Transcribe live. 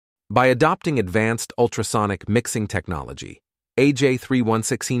By adopting advanced ultrasonic mixing technology,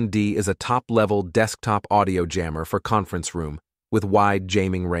 AJ-316D is a top-level desktop audio jammer for conference room with wide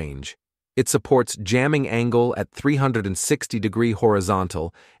jamming range. It supports jamming angle at 360-degree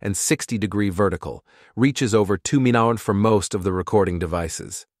horizontal and 60-degree vertical, reaches over 2 meter for most of the recording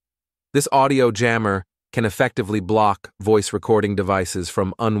devices. This audio jammer can effectively block voice recording devices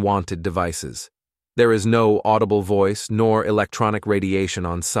from unwanted devices. There is no audible voice nor electronic radiation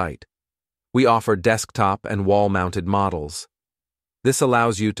on site. We offer desktop and wall-mounted models. This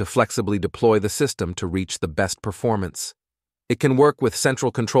allows you to flexibly deploy the system to reach the best performance. It can work with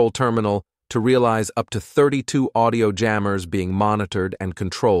central control terminal to realize up to 32 audio jammers being monitored and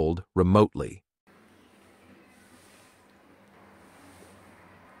controlled remotely.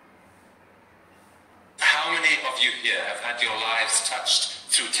 How many of you here have had your lives touched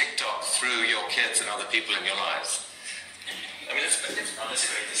through TikTok, through your kids and other people in your lives? I mean, it's great to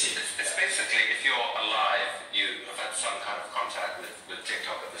see. It's basically, if you're alive, you have had some kind of contact with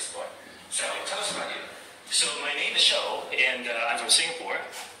TikTok at this point. So tell us about you. So my name is Shou, and I'm from Singapore.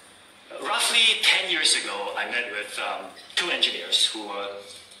 Roughly 10 years ago, I met with two engineers who were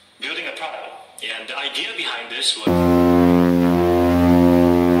building a product. And the idea behind this was...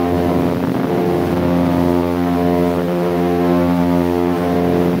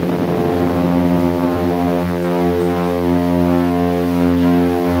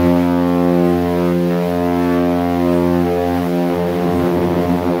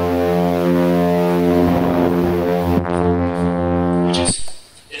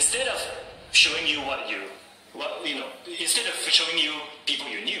 Instead of showing you people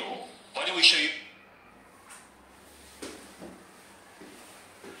you knew, why don't we show you